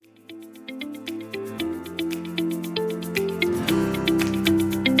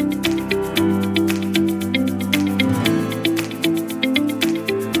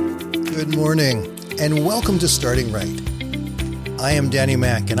and welcome to Starting Right. I am Danny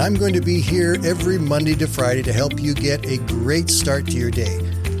Mack, and I'm going to be here every Monday to Friday to help you get a great start to your day.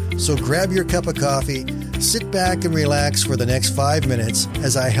 So grab your cup of coffee, sit back and relax for the next 5 minutes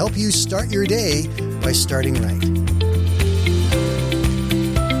as I help you start your day by starting right.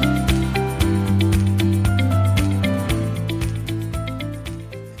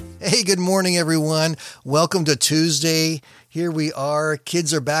 Hey, good morning, everyone. Welcome to Tuesday. Here we are.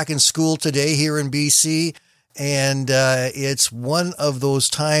 Kids are back in school today here in BC, and it's one of those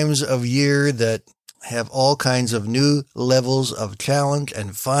times of year that have all kinds of new levels of challenge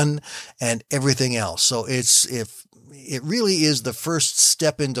and fun and everything else. So it really is the first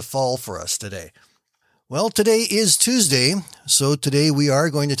step into fall for us today. Well, today is Tuesday, so today we are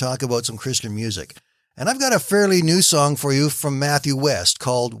going to talk about some Christian music. And I've got a fairly new song for you from Matthew West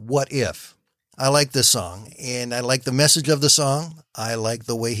called What If. I like this song, and I like the message of the song. I like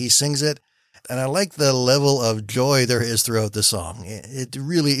the way he sings it, and I like the level of joy there is throughout the song. It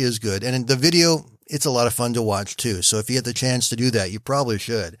really is good. And in the video, it's a lot of fun to watch too. So if you get the chance to do that, you probably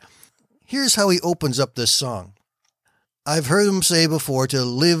should. Here's how he opens up this song. I've heard him say before to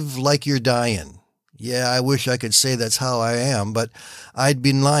live like you're dying. Yeah, I wish I could say that's how I am, but I'd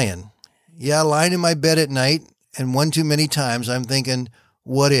been lying. Yeah, lying in my bed at night, and one too many times I'm thinking,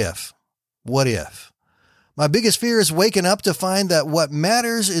 what if? What if? My biggest fear is waking up to find that what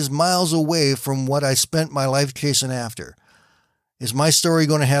matters is miles away from what I spent my life chasing after. Is my story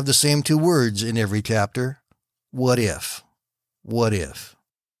going to have the same two words in every chapter? What if? What if?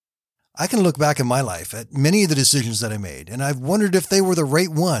 I can look back in my life at many of the decisions that I made, and I've wondered if they were the right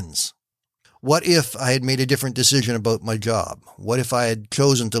ones. What if I had made a different decision about my job? What if I had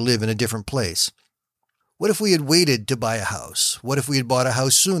chosen to live in a different place? What if we had waited to buy a house? What if we had bought a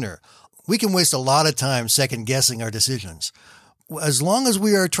house sooner? We can waste a lot of time second-guessing our decisions. As long as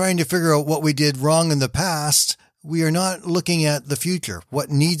we are trying to figure out what we did wrong in the past, we are not looking at the future,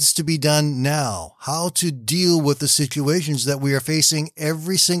 what needs to be done now, how to deal with the situations that we are facing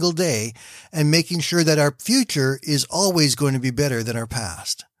every single day, and making sure that our future is always going to be better than our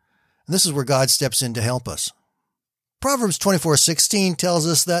past. And this is where God steps in to help us. Proverbs 24:16 tells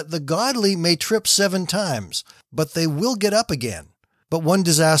us that the godly may trip 7 times, but they will get up again. But one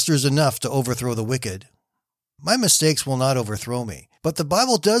disaster is enough to overthrow the wicked. My mistakes will not overthrow me, but the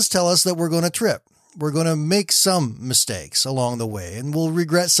Bible does tell us that we're going to trip. We're going to make some mistakes along the way, and we'll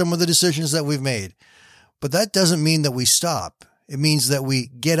regret some of the decisions that we've made. But that doesn't mean that we stop. It means that we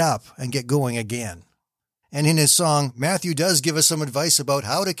get up and get going again. And in his song, Matthew does give us some advice about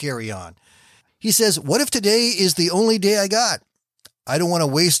how to carry on. He says, what if today is the only day I got? I don't want to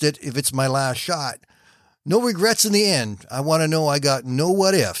waste it if it's my last shot. No regrets in the end. I want to know I got no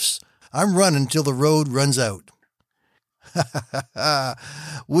what ifs. I'm running till the road runs out.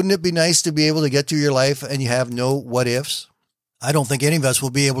 Wouldn't it be nice to be able to get through your life and you have no what ifs? I don't think any of us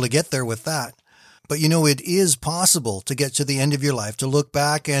will be able to get there with that. But you know, it is possible to get to the end of your life, to look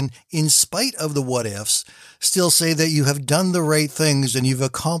back and, in spite of the what ifs, still say that you have done the right things and you've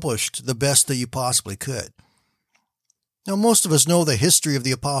accomplished the best that you possibly could. Now, most of us know the history of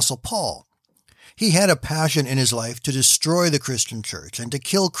the Apostle Paul. He had a passion in his life to destroy the Christian church and to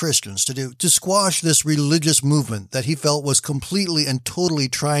kill Christians, to squash this religious movement that he felt was completely and totally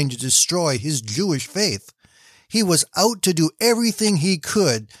trying to destroy his Jewish faith. He was out to do everything he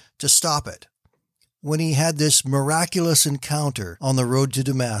could to stop it. When he had this miraculous encounter on the road to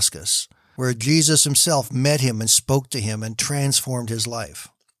Damascus, where Jesus himself met him and spoke to him and transformed his life.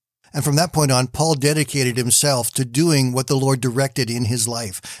 And from that point on, Paul dedicated himself to doing what the Lord directed in his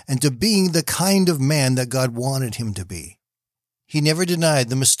life and to being the kind of man that God wanted him to be. He never denied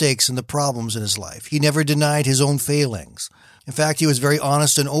the mistakes and the problems in his life. He never denied his own failings. In fact, he was very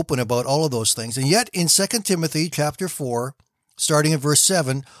honest and open about all of those things. And yet, in 2 Timothy chapter 4, starting at verse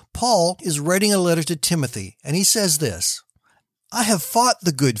 7, Paul is writing a letter to Timothy, and he says this, I have fought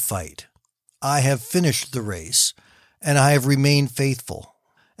the good fight. I have finished the race, and I have remained faithful.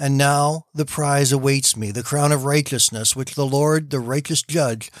 And now the prize awaits me, the crown of righteousness, which the Lord, the righteous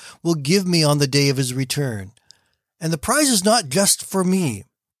judge, will give me on the day of his return. And the prize is not just for me,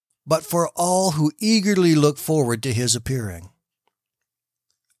 but for all who eagerly look forward to his appearing.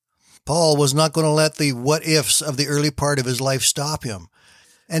 Paul was not going to let the what-ifs of the early part of his life stop him.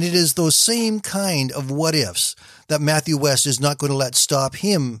 And it is those same kind of what-ifs that Matthew West is not going to let stop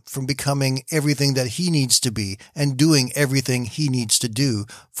him from becoming everything that he needs to be and doing everything he needs to do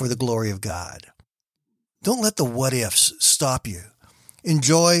for the glory of God. Don't let the what-ifs stop you.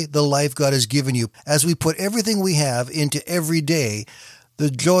 Enjoy the life God has given you. As we put everything we have into every day, the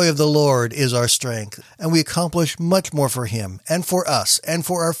joy of the Lord is our strength, and we accomplish much more for Him and for us and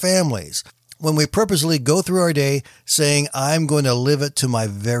for our families when we purposely go through our day saying, I'm going to live it to my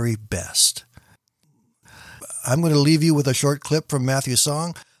very best. I'm going to leave you with a short clip from Matthew's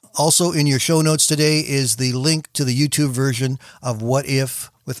song. Also in your show notes today is the link to the YouTube version of What If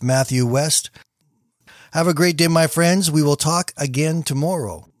with Matthew West. Have a great day, my friends. We will talk again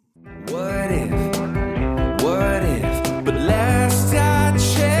tomorrow. What if, but last I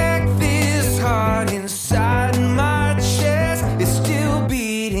checked, this heart inside my chest is still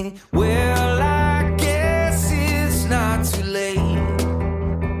beating. Well, I guess it's not too late.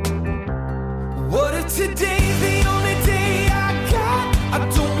 What if today